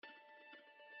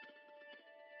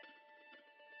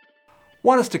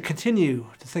want us to continue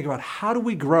to think about how do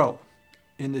we grow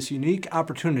in this unique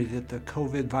opportunity that the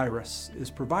COVID virus is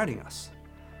providing us.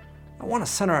 I want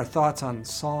to center our thoughts on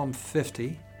Psalm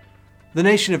 50. The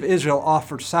nation of Israel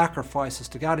offered sacrifices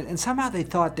to God, and somehow they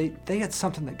thought they had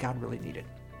something that God really needed.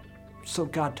 So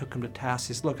God took them to task.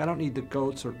 He said, look, I don't need the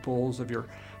goats or bulls of your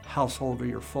household or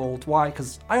your folds. Why?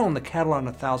 Because I own the cattle on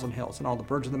 1,000 hills and all the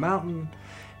birds of the mountain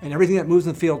and everything that moves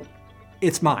in the field,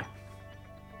 it's mine.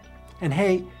 And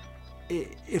hey,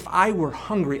 if I were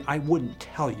hungry, I wouldn't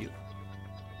tell you.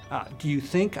 Do you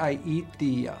think I eat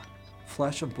the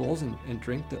flesh of bulls and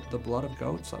drink the blood of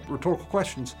goats? Rhetorical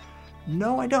questions.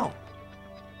 No, I don't.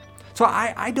 So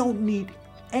I don't need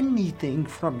anything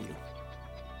from you.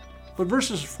 But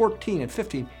verses 14 and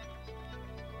 15,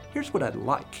 here's what I'd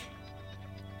like.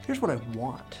 Here's what I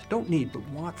want. Don't need, but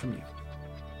want from you.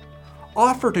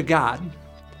 Offer to God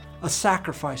a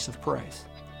sacrifice of praise.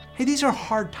 Hey, these are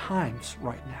hard times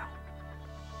right now.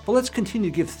 But let's continue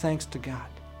to give thanks to God.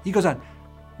 He goes on,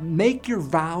 make your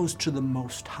vows to the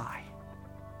Most High.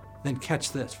 Then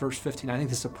catch this, verse 15. I think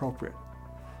this is appropriate.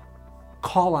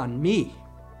 Call on me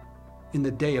in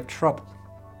the day of trouble,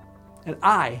 and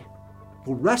I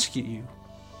will rescue you,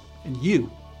 and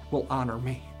you will honor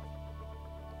me.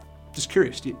 Just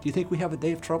curious, do you think we have a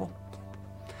day of trouble?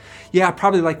 Yeah,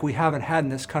 probably like we haven't had in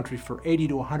this country for 80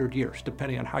 to 100 years,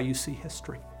 depending on how you see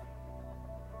history.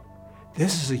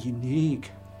 This is a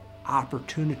unique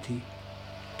opportunity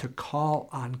to call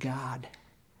on God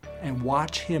and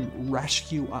watch Him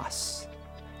rescue us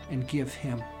and give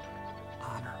Him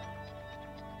honor.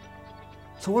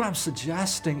 So what I'm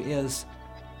suggesting is,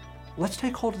 let's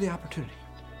take hold of the opportunity.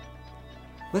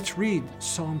 Let's read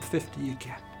Psalm 50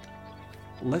 again.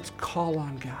 Let's call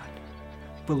on God.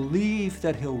 Believe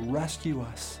that He'll rescue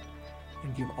us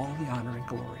and give all the honor and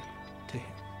glory